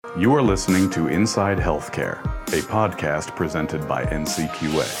You are listening to Inside Healthcare, a podcast presented by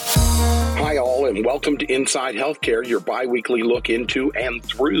NCQA. Hi all, and welcome to Inside Healthcare, your bi-weekly look into and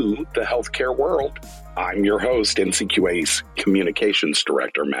through the healthcare world. I'm your host, NCQA's Communications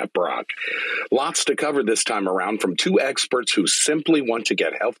Director, Matt Brock. Lots to cover this time around from two experts who simply want to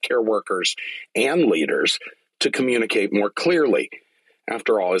get healthcare workers and leaders to communicate more clearly.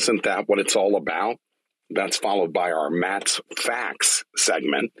 After all, isn't that what it's all about? That's followed by our Matt's Facts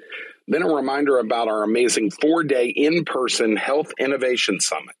segment. Then a reminder about our amazing 4-day in-person Health Innovation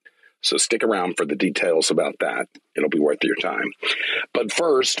Summit. So stick around for the details about that. It'll be worth your time. But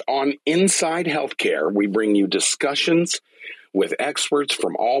first, on Inside Healthcare, we bring you discussions with experts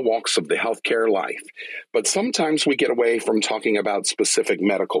from all walks of the healthcare life. But sometimes we get away from talking about specific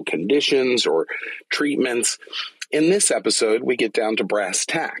medical conditions or treatments. In this episode, we get down to brass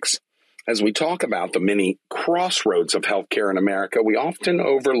tacks. As we talk about the many crossroads of healthcare in America, we often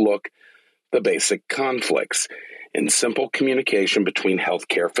overlook the basic conflicts in simple communication between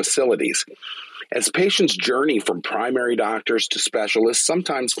healthcare facilities. As patients journey from primary doctors to specialists,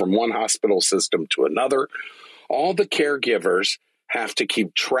 sometimes from one hospital system to another, all the caregivers have to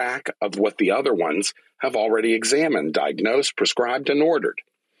keep track of what the other ones have already examined, diagnosed, prescribed, and ordered.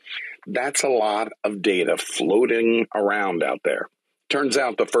 That's a lot of data floating around out there. Turns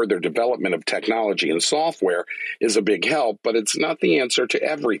out the further development of technology and software is a big help, but it's not the answer to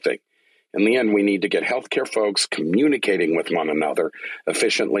everything. In the end, we need to get healthcare folks communicating with one another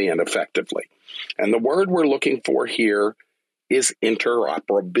efficiently and effectively. And the word we're looking for here is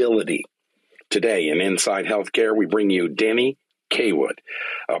interoperability. Today in Inside Healthcare, we bring you Danny Cawood,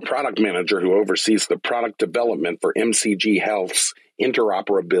 a product manager who oversees the product development for MCG Health's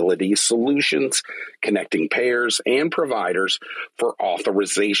interoperability solutions, connecting payers and providers for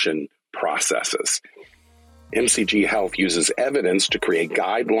authorization processes. MCG Health uses evidence to create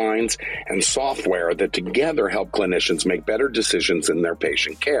guidelines and software that together help clinicians make better decisions in their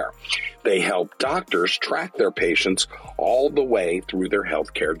patient care. They help doctors track their patients all the way through their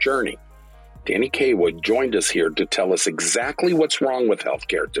healthcare journey. Danny Cawood joined us here to tell us exactly what's wrong with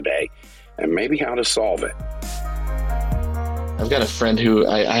healthcare today and maybe how to solve it. I've got a friend who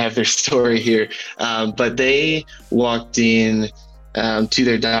I have their story here, but they walked in to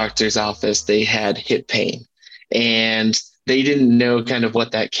their doctor's office. They had hip pain and they didn't know kind of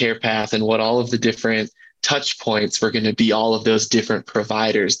what that care path and what all of the different touch points were going to be, all of those different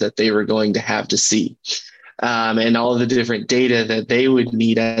providers that they were going to have to see. And all of the different data that they would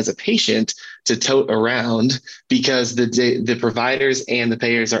need as a patient to tote around because the providers and the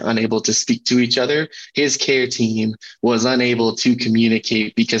payers are unable to speak to each other. His care team was unable to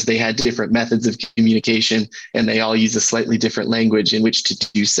communicate because they had different methods of communication and they all use a slightly different language in which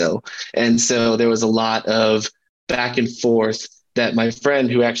to do so. And so there was a lot of back and forth that my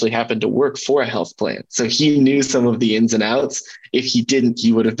friend, who actually happened to work for a health plan, so he knew some of the ins and outs. If he didn't,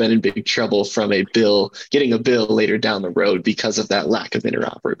 he would have been in big trouble from getting a bill later down the road because of that lack of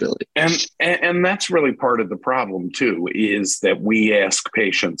interoperability. And that's really part of the problem too, is that we ask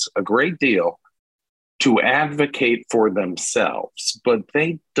patients a great deal to advocate for themselves, but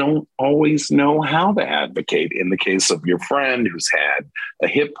they don't always know how to advocate. In the case of your friend who's had a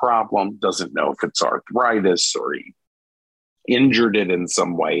hip problem, doesn't know if it's arthritis or he injured it in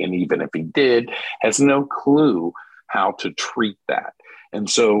some way, and even if he did, has no clue how to treat that. And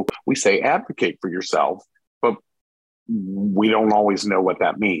so we say advocate for yourself, but we don't always know what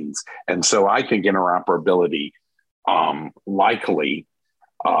that means. And so I think interoperability likely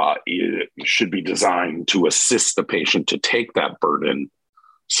it should be designed to assist the patient to take that burden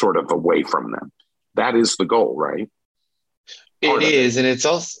sort of away from them. That is the goal, right? It is, and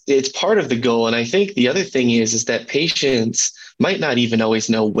it's part of the goal. And I think the other thing is that patients might not even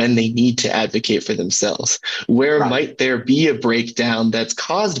always know when they need to advocate for themselves. Where might there be a breakdown that's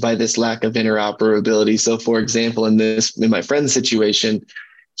caused by this lack of interoperability? So, for example, in my friend's situation,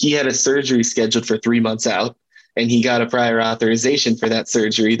 he had a surgery scheduled for 3 months out, and he got a prior authorization for that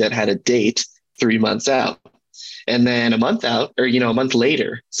surgery that had a date 3 months out. And then a month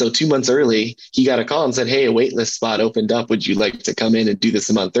later, so 2 months early, he got a call and said, hey, a waitlist spot opened up. Would you like to come in and do this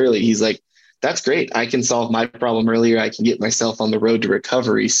a month early? He's like, that's great. I can solve my problem earlier. I can get myself on the road to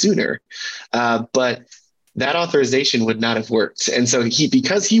recovery sooner. But that authorization would not have worked. And so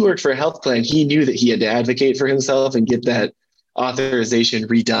because he worked for a health plan, he knew that he had to advocate for himself and get that authorization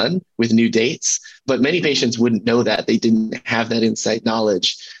redone with new dates. But many patients wouldn't know that. They didn't have that insight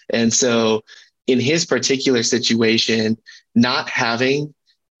knowledge. And so in his particular situation, not having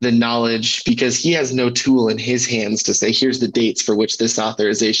the knowledge, because he has no tool in his hands to say, here's the dates for which this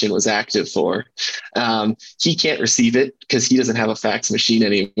authorization was active for. He can't receive it because he doesn't have a fax machine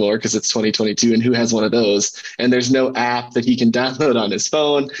anymore because it's 2022, and who has one of those? And there's no app that he can download on his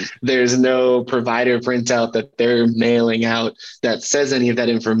phone. There's no provider printout that they're mailing out that says any of that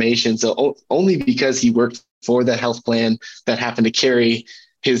information. So only because he worked for the health plan that happened to carry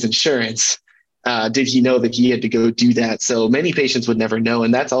his insurance, did he know that he had to go do that? So many patients would never know.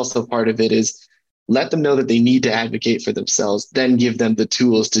 And that's also part of it, is let them know that they need to advocate for themselves, then give them the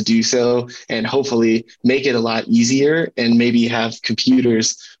tools to do so, and hopefully make it a lot easier, and maybe have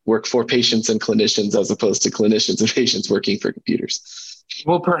computers work for patients and clinicians as opposed to clinicians and patients working for computers.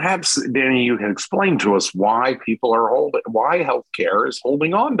 Well, perhaps, Danny, you can explain to us why why healthcare is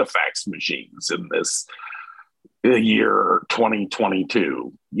holding on to fax machines in this year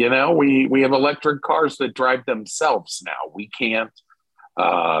 2022. We have electric cars that drive themselves now. We can't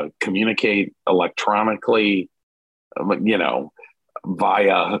communicate electronically,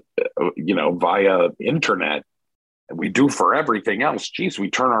 via internet. We do for everything else. Geez,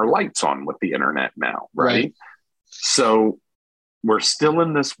 we turn our lights on with the internet now, right? So we're still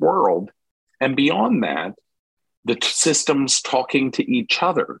in this world. And beyond that, the systems talking to each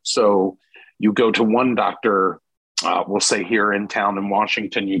other. So you go to one doctor, we'll say here in town in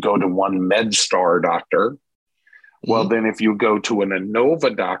Washington, you go to one MedStar doctor. Well, then if you go to an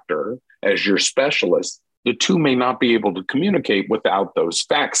Inova doctor as your specialist, the two may not be able to communicate without those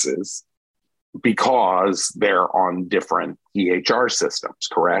faxes because they're on different EHR systems,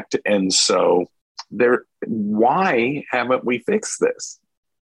 correct? And so why haven't we fixed this?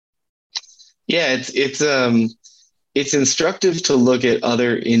 Yeah, it's instructive to look at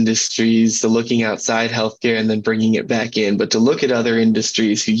other industries, to looking outside healthcare and then bringing it back in, but to look at other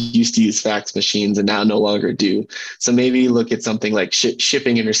industries who used to use fax machines and now no longer do. So maybe look at something like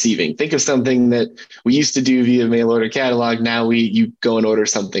shipping and receiving. Think of something that we used to do via mail order catalog. Now you go and order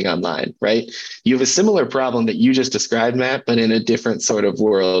something online, right? You have a similar problem that you just described, Matt, but in a different sort of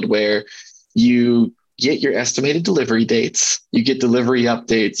world where you get your estimated delivery dates, you get delivery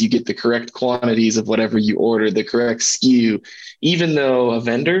updates, you get the correct quantities of whatever you order, the correct SKU, even though a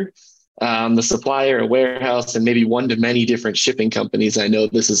vendor, the supplier, a warehouse, and maybe one to many different shipping companies. I know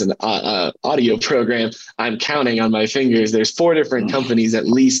this is an audio program. I'm counting on my fingers. There's 4 different companies at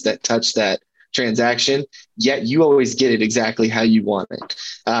least that touch that transaction, yet you always get it exactly how you want it.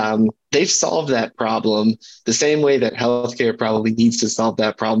 They've solved that problem the same way that healthcare probably needs to solve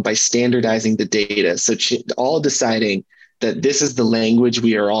that problem, by standardizing the data. So all deciding that this is the language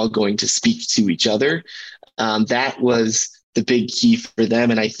we are all going to speak to each other. That was the big key for them.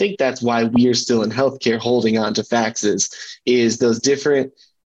 And I think that's why we are still in healthcare holding on to faxes, is those different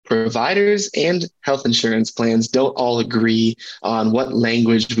providers and health insurance plans don't all agree on what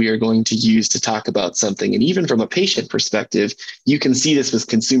language we are going to use to talk about something. And even from a patient perspective, you can see this with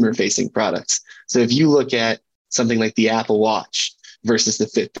consumer facing products. So if you look at something like the Apple Watch versus the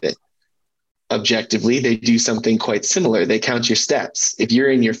Fitbit, objectively, they do something quite similar. They count your steps. If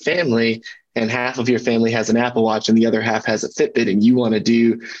you're in your family and half of your family has an Apple Watch and the other half has a Fitbit, and you want to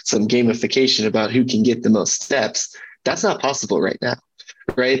do some gamification about who can get the most steps, that's not possible right now.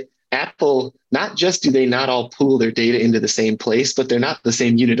 Right? Apple, not just do they not all pool their data into the same place, but they're not the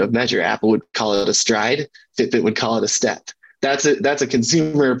same unit of measure. Apple would call it a stride. Fitbit would call it a step. That's a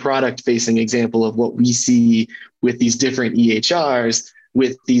consumer product facing example of what we see with these different EHRs,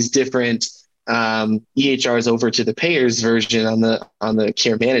 with these different EHRs over to the payers version on the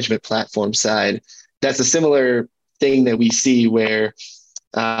care management platform side. That's a similar thing that we see where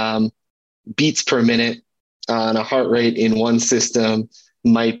beats per minute on a heart rate in one system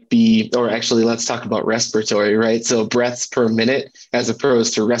might be, or actually let's talk about respiratory, right? So breaths per minute as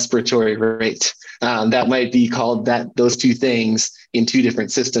opposed to respiratory rate. That might be called those two things in 2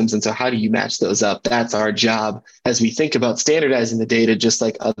 different systems. And so how do you match those up? That's our job as we think about standardizing the data, just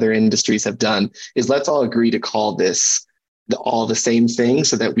like other industries have done, is let's all agree to call this all the same thing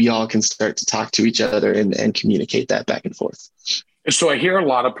so that we all can start to talk to each other and communicate that back and forth. So I hear a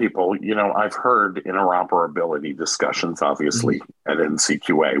lot of people, I've heard interoperability discussions, obviously, at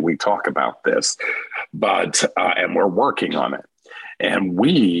NCQA. We talk about this, but and we're working on it. And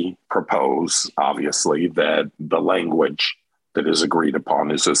we propose, obviously, that the language that is agreed upon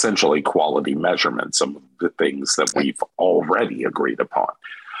is essentially quality measurement, some of the things that we've already agreed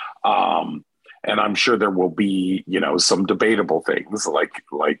upon. And I'm sure there will be, some debatable things like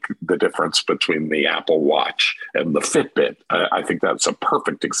the difference between the Apple Watch and the Fitbit. I think that's a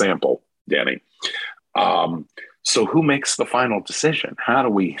perfect example, Danny. So who makes the final decision? How do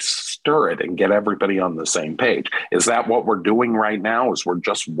we stir it and get everybody on the same page? Is that what we're doing right now? Is we're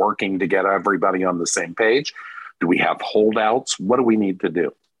just working to get everybody on the same page? Do we have holdouts? What do we need to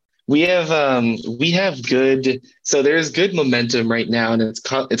do? We have good, so there's good momentum right now, and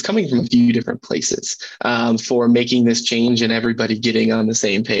it's coming from a few different places for making this change and everybody getting on the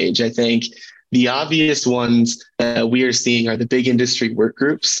same page. I think the obvious ones that we are seeing are the big industry work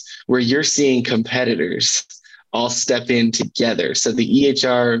groups, where you're seeing competitors all step in together. So the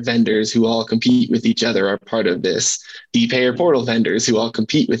EHR vendors who all compete with each other are part of this. The payer portal vendors who all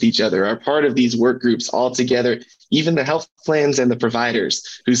compete with each other are part of these work groups all together. Even the health plans and the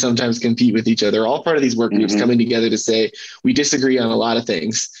providers who sometimes compete with each other, all part of these work groups coming together to say, we disagree on a lot of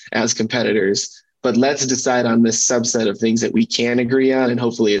things as competitors, but let's decide on this subset of things that we can agree on. And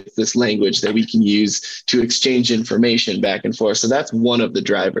hopefully it's this language that we can use to exchange information back and forth. So that's one of the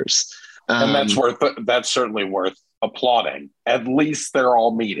drivers. And that's certainly worth applauding. At least they're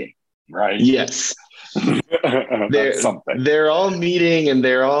all meeting, right? Yes. They're all meeting, and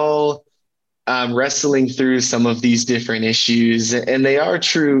they're all wrestling through some of these different issues, and they are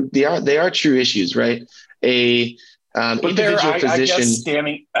true. They are true issues, right? Individual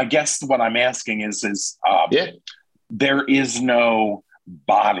physician. I guess what I'm asking is there is no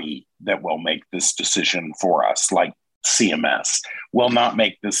body that will make this decision for us, like CMS will not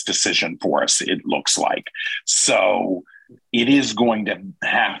make this decision for us, it looks like. So it is going to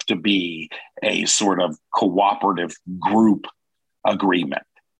have to be a sort of cooperative group agreement.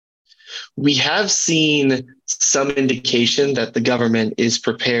 We have seen some indication that the government is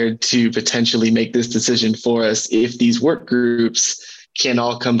prepared to potentially make this decision for us if these work groups can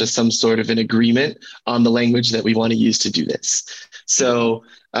all come to some sort of an agreement on the language that we want to use to do this. So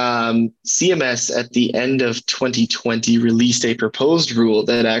CMS at the end of 2020 released a proposed rule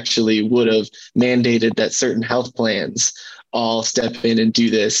that actually would have mandated that certain health plans all step in and do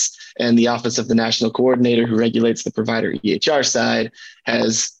this. And the Office of the National Coordinator, who regulates the provider EHR side,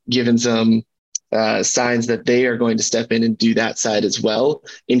 has given some signs that they are going to step in and do that side as well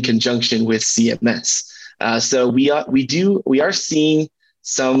in conjunction with CMS. So we are seeing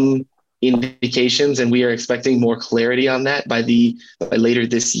some indications, and we are expecting more clarity on that by later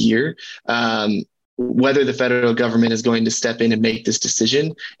this year, whether the federal government is going to step in and make this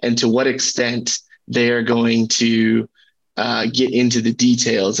decision, and to what extent they are going to get into the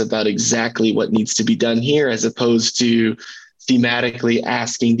details about exactly what needs to be done here, as opposed to thematically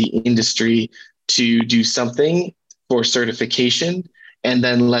asking the industry to do something for certification and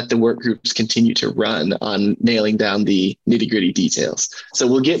then let the work groups continue to run on nailing down the nitty-gritty details. So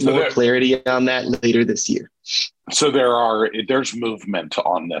we'll get more clarity on that later this year. So there's movement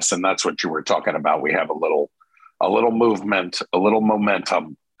on this, and that's what you were talking about. We have a little movement, a little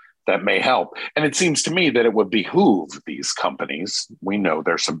momentum that may help. And it seems to me that it would behoove these companies. We know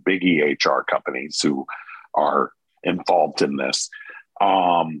there's some big EHR companies who are involved in this.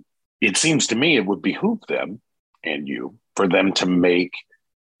 It seems to me it would behoove them and you for them to make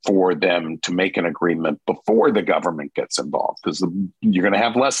an agreement before the government gets involved, because you're going to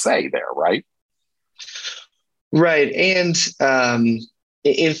have less say there, right? Right. And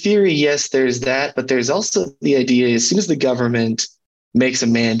in theory, yes, there's that, but there's also the idea, as soon as the government makes a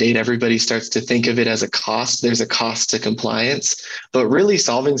mandate, everybody starts to think of it as a cost. There's a cost to compliance, but really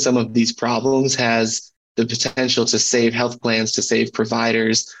solving some of these problems has the potential to save health plans, to save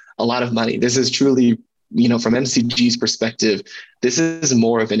providers a lot of money. This is truly, from MCG's perspective, this is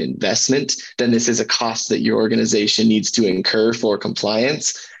more of an investment than this is a cost that your organization needs to incur for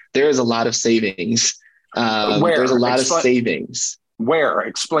compliance. There is a lot of savings. There's a lot of savings. Where?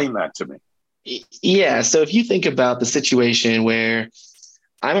 Explain that to me. Yeah. So if you think about the situation where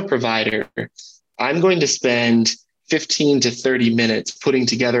I'm a provider, I'm going to spend 15 to 30 minutes putting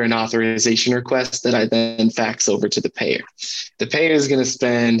together an authorization request that I then fax over to the payer. The payer is going to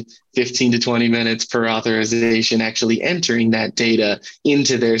spend 15 to 20 minutes per authorization actually entering that data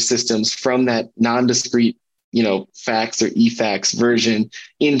into their systems from that non-discrete, fax or eFax version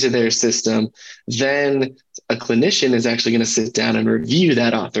into their system. Then a clinician is actually going to sit down and review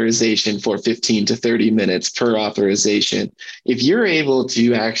that authorization for 15 to 30 minutes per authorization. If you're able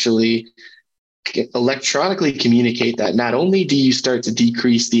to actually electronically communicate that, not only do you start to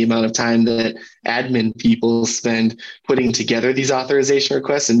decrease the amount of time that admin people spend putting together these authorization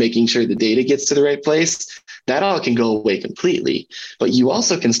requests and making sure the data gets to the right place, that all can go away completely. But you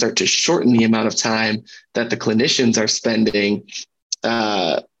also can start to shorten the amount of time that the clinicians are spending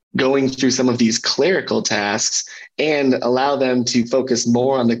going through some of these clerical tasks and allow them to focus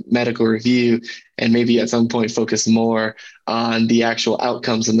more on the medical review and maybe at some point focus more on the actual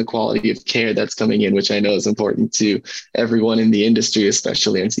outcomes and the quality of care that's coming in, which I know is important to everyone in the industry,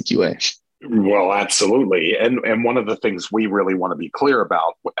 especially NCQA. Well, absolutely. And one of the things we really want to be clear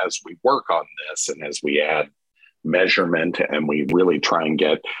about as we work on this and as we add measurement and we really try and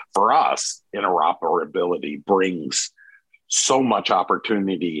get, for us, interoperability brings so much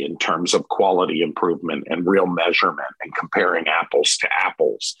opportunity in terms of quality improvement and real measurement and comparing apples to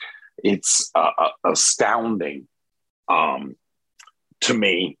apples. It's astounding to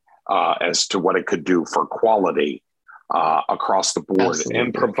me as to what it could do for quality across the board. Absolutely.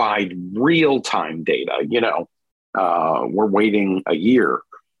 And provide real-time data. We're waiting a year,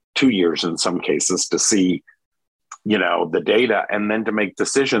 2 years in some cases to see, the data and then to make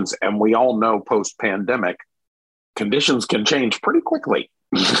decisions. And we all know post-pandemic, conditions can change pretty quickly.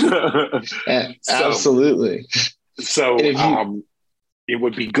 Absolutely. So it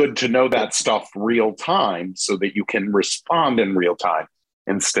would be good to know that stuff real time so that you can respond in real time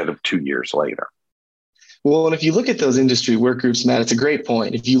instead of 2 years later. Well, and if you look at those industry work groups, Matt, it's a great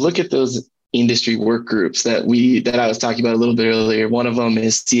point. If you look at those industry work groups that I was talking about a little bit earlier, one of them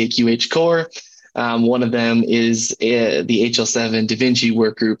is CAQH Core. One of them is the HL7 Da Vinci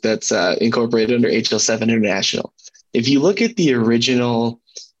work group that's incorporated under HL7 International. If you look at the original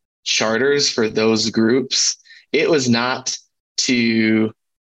charters for those groups, it was not to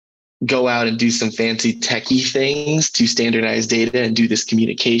go out and do some fancy techie things to standardize data and do this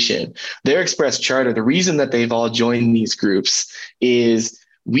communication. Their express charter, the reason that they've all joined these groups is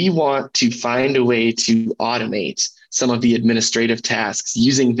we want to find a way to automate some of the administrative tasks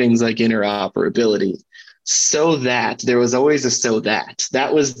using things like interoperability, so that there was always that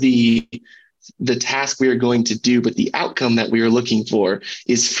was the task we were going to do, but the outcome that we were looking for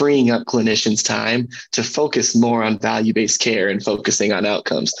is freeing up clinicians' time to focus more on value-based care and focusing on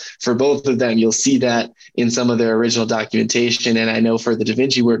outcomes. For both of them, you'll see that in some of their original documentation. And I know for the Da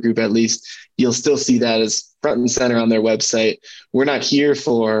Vinci work group, at least, you'll still see that as front and center on their website. We're not here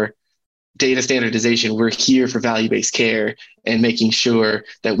for data standardization. We're here for value-based care and making sure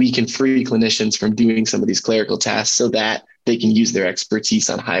that we can free clinicians from doing some of these clerical tasks so that they can use their expertise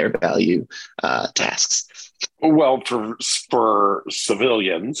on higher value tasks. Well, for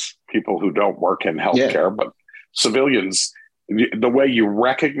civilians, people who don't work in healthcare, but civilians, the way you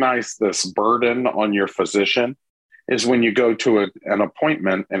recognize this burden on your physician is when you go to an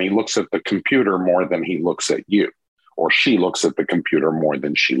appointment and he looks at the computer more than he looks at you, or she looks at the computer more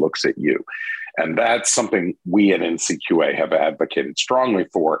than she looks at you. And that's something we at NCQA have advocated strongly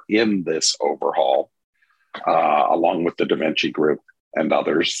for in this overhaul, along with the Da Vinci Group and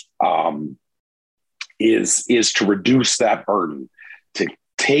others, is to reduce that burden, to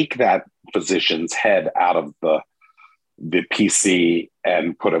take that physician's head out of the PC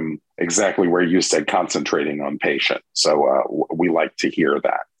and put them exactly where you said, concentrating on patient. So we like to hear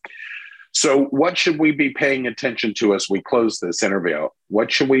that. So what should we be paying attention to as we close this interview?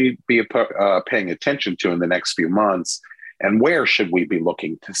 What should we be paying attention to in the next few months? And where should we be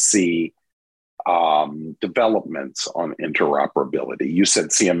looking to see developments on interoperability? You said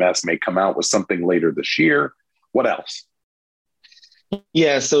CMS may come out with something later this year. What else?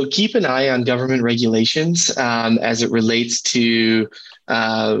 Yeah, so keep an eye on government regulations as it relates to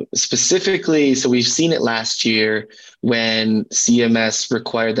specifically. So we've seen it last year when CMS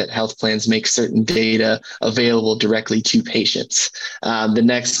required that health plans make certain data available directly to patients. The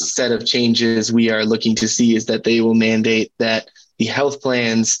next set of changes we are looking to see is that they will mandate that the health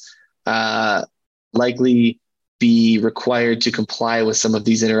plans likely be required to comply with some of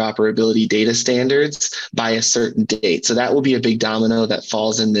these interoperability data standards by a certain date. So that will be a big domino that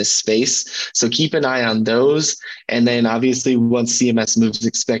falls in this space. So keep an eye on those. And then obviously once CMS moves,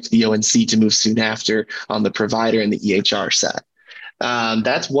 expect the ONC to move soon after on the provider and the EHR side.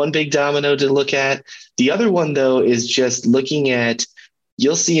 That's one big domino to look at. The other one, though, is just looking at,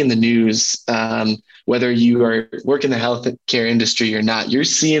 you'll see in the news, whether you are work in the healthcare industry or not, you're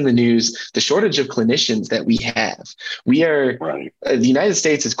seeing the news, the shortage of clinicians that we have. We are, the United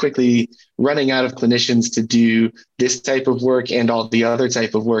States is quickly running out of clinicians to do this type of work and all the other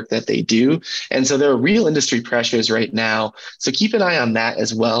type of work that they do. And so there are real industry pressures right now. So keep an eye on that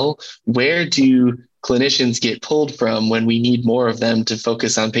as well. Where do clinicians get pulled from when we need more of them to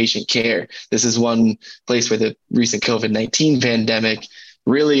focus on patient care? This is one place where the recent COVID-19 pandemic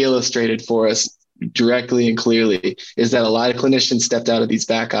really illustrated for us directly and clearly is that a lot of clinicians stepped out of these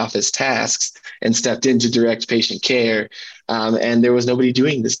back office tasks and stepped into direct patient care. And there was nobody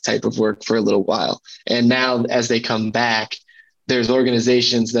doing this type of work for a little while. And now as they come back, there's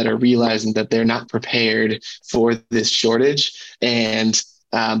organizations that are realizing that they're not prepared for this shortage. And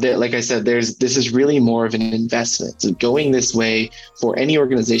like I said, this is really more of an investment. So going this way for any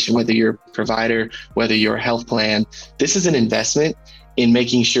organization, whether you're a provider, whether you're a health plan, this is an investment in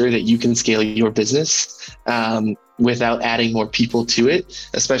making sure that you can scale your business without adding more people to it,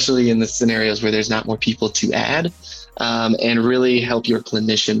 especially in the scenarios where there's not more people to add, and really help your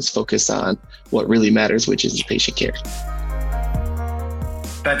clinicians focus on what really matters, which is patient care.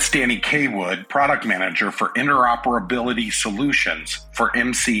 That's Danny Cawood, Product Manager for Interoperability Solutions for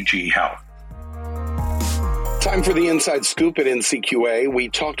MCG Health. Time for the Inside Scoop at NCQA. We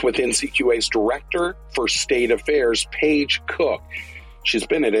talked with NCQA's Director for State Affairs, Paige Cook. She's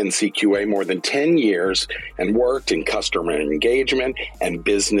been at NCQA more than 10 years and worked in customer engagement and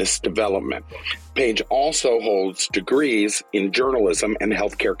business development. Paige also holds degrees in journalism and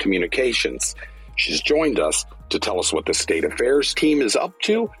healthcare communications. She's joined us to tell us what the State Affairs team is up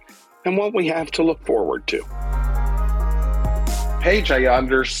to and what we have to look forward to. Paige, I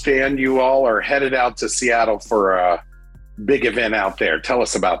understand you all are headed out to Seattle for a big event out there. Tell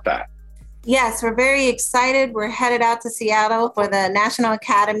us about that. Yes, we're very excited. We're headed out to Seattle for the National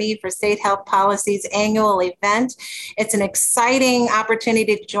Academy for State Health Policy's annual event. It's an exciting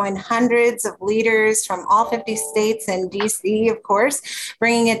opportunity to join hundreds of leaders from all 50 states and DC, of course,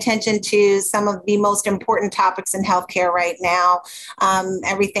 bringing attention to some of the most important topics in healthcare right now.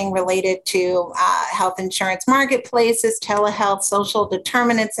 Everything related to health insurance marketplaces, telehealth, social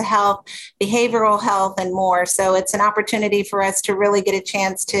determinants of health, behavioral health, and more. So it's an opportunity for us to really get a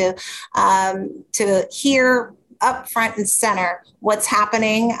chance to hear up front and center what's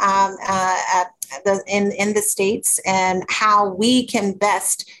happening in the states and how we can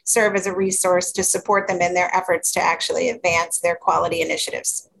best serve as a resource to support them in their efforts to actually advance their quality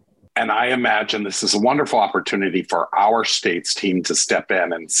initiatives. And I imagine this is a wonderful opportunity for our state's team to step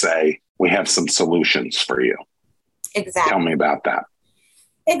in and say, we have some solutions for you. Exactly. Tell me about that.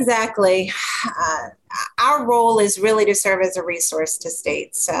 Exactly. Our role is really to serve as a resource to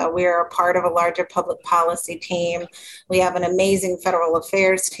states. We are a part of a larger public policy team. We have an amazing federal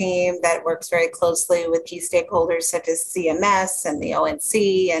affairs team that works very closely with key stakeholders such as CMS and the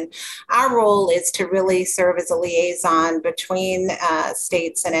ONC. And our role is to really serve as a liaison between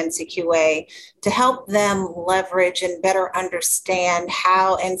states and NCQA to help them leverage and better understand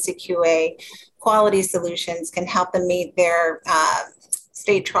how NCQA quality solutions can help them meet their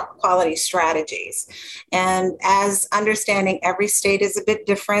state quality strategies. And as understanding every state is a bit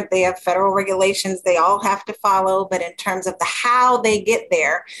different, they have federal regulations they all have to follow, but in terms of the how they get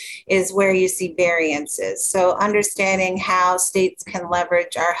there is where you see variances. So understanding how states can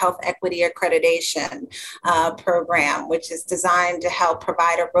leverage our health equity accreditation program, which is designed to help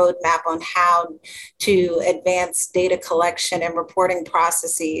provide a roadmap on how to advance data collection and reporting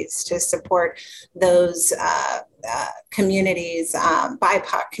processes to support those communities,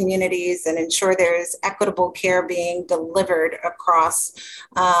 BIPOC communities, and ensure there is equitable care being delivered across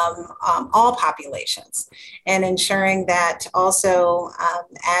all populations. And ensuring that also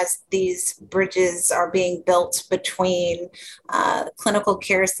as these bridges are being built between clinical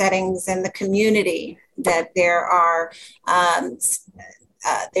care settings and the community, that there are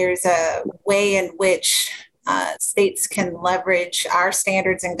there's a way in which states can leverage our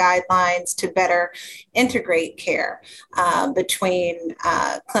standards and guidelines to better integrate care between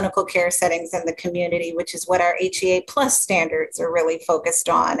clinical care settings and the community, which is what our HEA Plus standards are really focused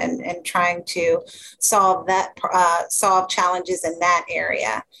on, and trying to solve challenges in that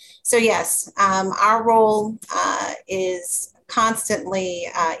area. So yes, our role is constantly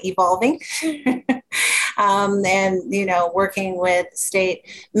evolving. And, working with state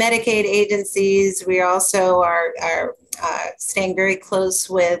Medicaid agencies. We also are staying very close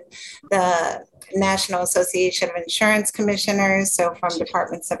with the National Association of Insurance Commissioners, so from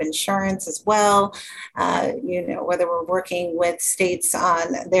departments of insurance as well, whether we're working with states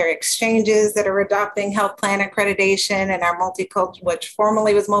on their exchanges that are adopting health plan accreditation and our multicultural, which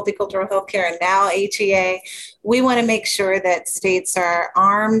formerly was multicultural healthcare and now HEA. We want to make sure that states are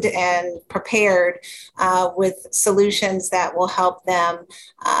armed and prepared with solutions that will help them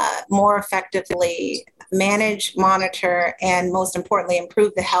more effectively manage, monitor, and most importantly,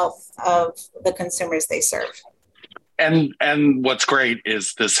 improve the health of the consumers they serve. And what's great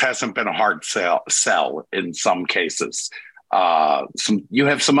is this hasn't been a hard sell in some cases. You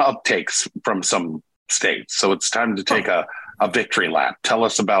have some uptakes from some states, so it's time to take a victory lap. Tell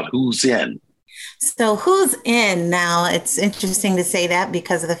us about who's in. So who's in now? It's interesting to say that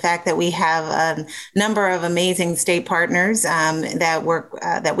because of the fact that we have a number of amazing state partners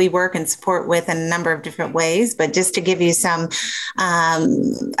that we work and support with in a number of different ways. But just to give you some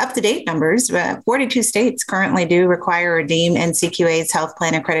up-to-date numbers, 42 states currently do require or deem NCQA's health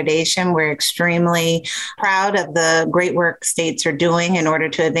plan accreditation. We're extremely proud of the great work states are doing in order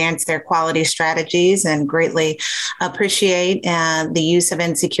to advance their quality strategies and greatly appreciate the use of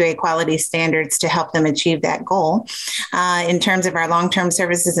NCQA quality standards to help them achieve that goal. In terms of our long-term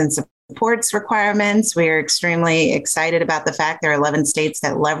services and supports requirements, we are extremely excited about the fact there are 11 states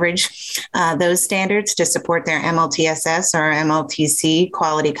that leverage those standards to support their MLTSS or MLTC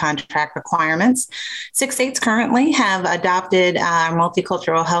quality contract requirements. 6 states currently have adopted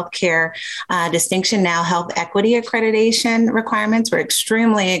multicultural healthcare distinction, now health equity accreditation requirements. We're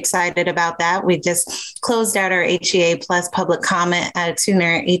extremely excited about that. We just closed out our HEA Plus public comment, our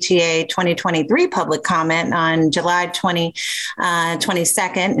HEA 2023 public comment on July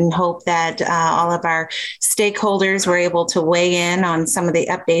 22nd, and hope that all of our stakeholders were able to weigh in on some of the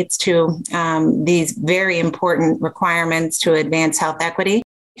updates to these very important requirements to advance health equity.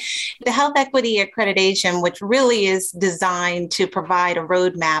 The health equity accreditation, which really is designed to provide a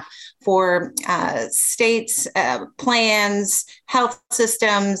roadmap for states, plans, health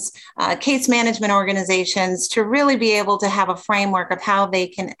systems, case management organizations to really be able to have a framework of how they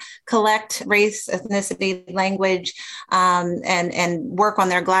can collect race, ethnicity, language, and work on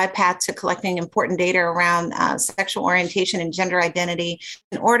their glide path to collecting important data around sexual orientation and gender identity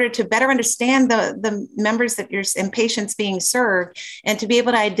in order to better understand the members that you're and patients being served, and to be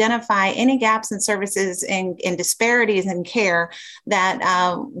able to identify any gaps in services and disparities in care that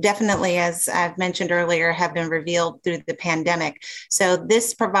definitely, as I've mentioned earlier, have been revealed through the pandemic. So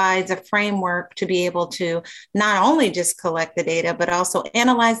this provides a framework to be able to not only just collect the data, but also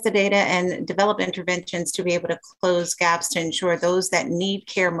analyze the data and develop interventions to be able to close gaps to ensure those that need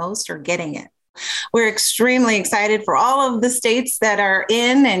care most are getting it. We're extremely excited for all of the states that are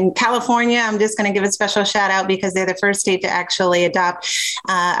in, and California, I'm just going to give a special shout out because they're the first state to actually adopt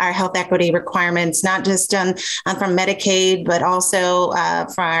our health equity requirements, not just from Medicaid, but also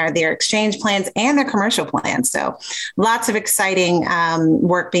for their exchange plans and their commercial plans. So lots of exciting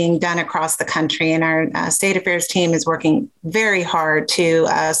work being done across the country, and our state affairs team is working very hard to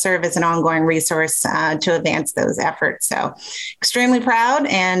serve as an ongoing resource to advance those efforts. So extremely proud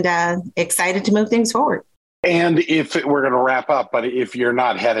and excited to move things forward. And if we're going to wrap up, but if you're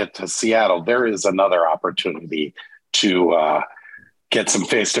not headed to Seattle, there is another opportunity to get some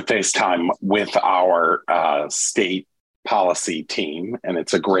face-to-face time with our state policy team. And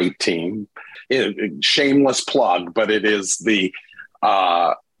it's a great team. Shameless plug, but it is the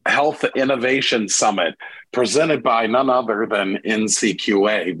Health Innovation Summit presented by none other than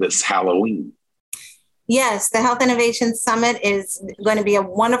NCQA this Halloween. Yes, the Health Innovation Summit is going to be a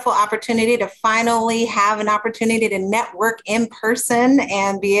wonderful opportunity to finally have an opportunity to network in person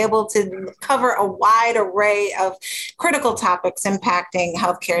and be able to cover a wide array of critical topics impacting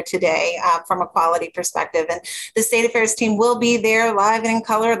healthcare today from a quality perspective. And the State Affairs team will be there live and in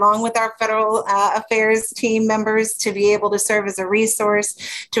color, along with our Federal Affairs team members, to be able to serve as a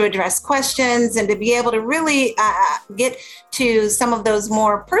resource to address questions and to be able to really get to some of those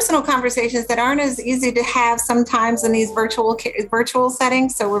more personal conversations that aren't as easy to have sometimes in these virtual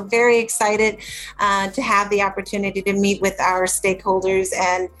settings. So we're very excited to have the opportunity to meet with our stakeholders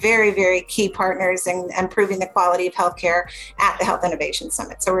and very, very key partners in improving the quality of healthcare at the Health Innovation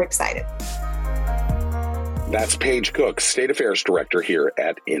Summit. So we're excited. That's Paige Cook, State Affairs Director here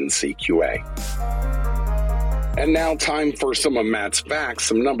at NCQA. And now time for some of Matt's facts,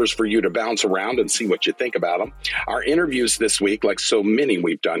 some numbers for you to bounce around and see what you think about them. Our interviews this week, like so many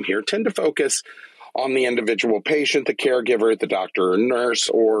we've done here, tend to focus on the individual patient, the caregiver, the doctor or nurse,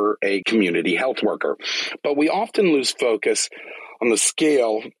 or a community health worker. But we often lose focus on the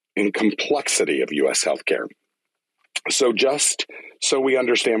scale and complexity of U.S. healthcare. So just so we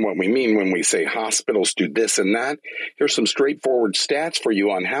understand what we mean when we say hospitals do this and that, here's some straightforward stats for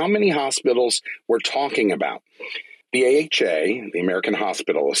you on how many hospitals we're talking about. The AHA, the American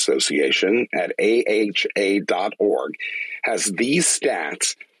Hospital Association, at aha.org, has these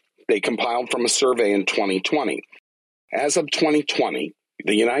stats they compiled from a survey in 2020. As of 2020,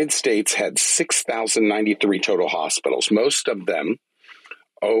 the United States had 6,093 total hospitals. Most of them,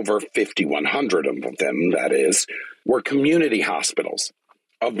 over 5,100 of them, that is, were community hospitals.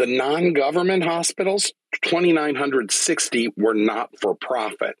 Of the non-government hospitals, 2,960 were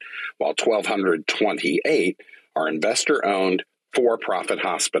not-for-profit, while 1,228 are investor-owned for-profit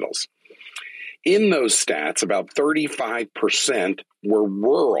hospitals. In those stats, about 35% were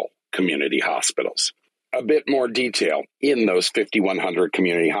rural community hospitals. A bit more detail in those 5,100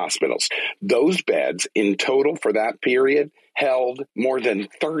 community hospitals. Those beds in total for that period held more than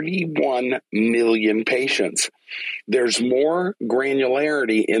 31 million patients. There's more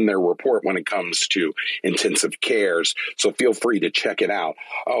granularity in their report when it comes to intensive cares, so feel free to check it out.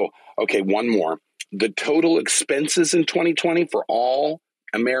 Oh, okay, one more. The total expenses in 2020 for all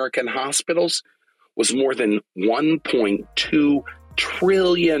American hospitals was more than $1.2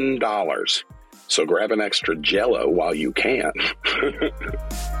 trillion. So grab an extra Jell-O while you can.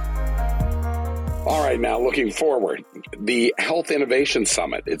 All right, now looking forward, the Health Innovation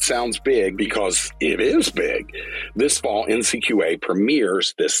Summit. It sounds big because it is big. This fall, NCQA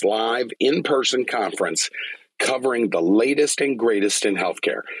premieres this live in-person conference covering the latest and greatest in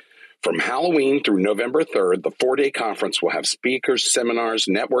healthcare. From Halloween through November 3rd, the 4-day conference will have speakers, seminars,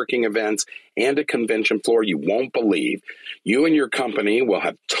 networking events, and a convention floor you won't believe. You and your company will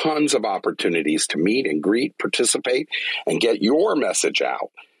have tons of opportunities to meet and greet, participate, and get your message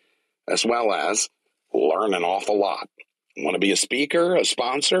out, as well as learn an awful lot. Want to be a speaker, a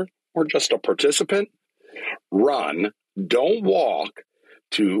sponsor, or just a participant? Run, don't walk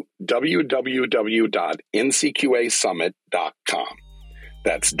to www.ncqasummit.com.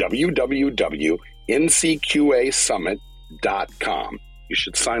 That's www.ncqasummit.com. You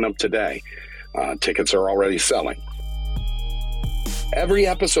should sign up today. Tickets are already selling. Every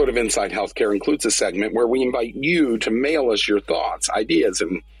episode of Inside Healthcare includes a segment where we invite you to mail us your thoughts, ideas,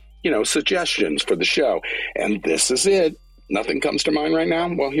 and, suggestions for the show. And this is it. Nothing comes to mind right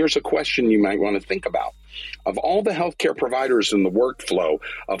now? Well, here's a question you might want to think about. Of all the healthcare providers in the workflow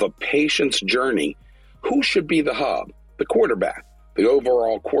of a patient's journey, who should be the hub, the quarterback, the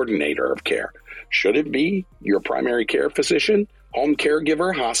overall coordinator of care? Should it be your primary care physician, home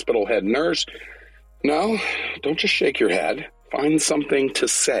caregiver, hospital head nurse? No, don't just shake your head. Find something to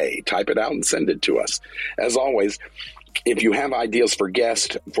say. Type it out and send it to us. As always, if you have ideas for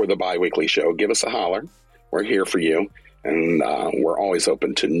guests for the biweekly show, give us a holler. We're here for you. And we're always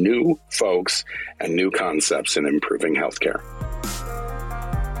open to new folks and new concepts in improving healthcare.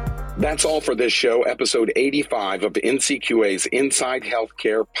 That's all for this show, episode 85 of NCQA's Inside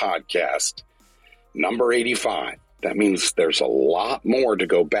Healthcare podcast. Number 85. That means there's a lot more to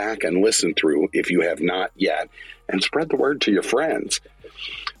go back and listen through if you have not yet, and spread the word to your friends.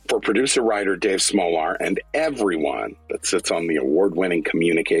 For producer-writer Dave Smolar and everyone that sits on the award-winning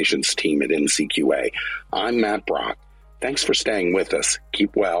communications team at NCQA, I'm Matt Brock. Thanks for staying with us.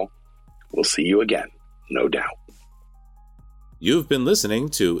 Keep well. We'll see you again, no doubt. You've been listening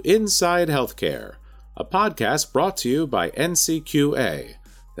to Inside Healthcare, a podcast brought to you by NCQA,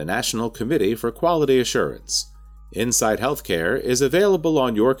 the National Committee for Quality Assurance. Inside Healthcare is available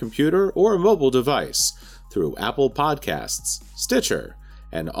on your computer or mobile device through Apple Podcasts, Stitcher,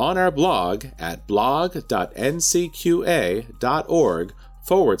 and on our blog at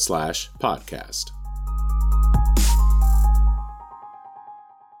blog.ncqa.org/podcast.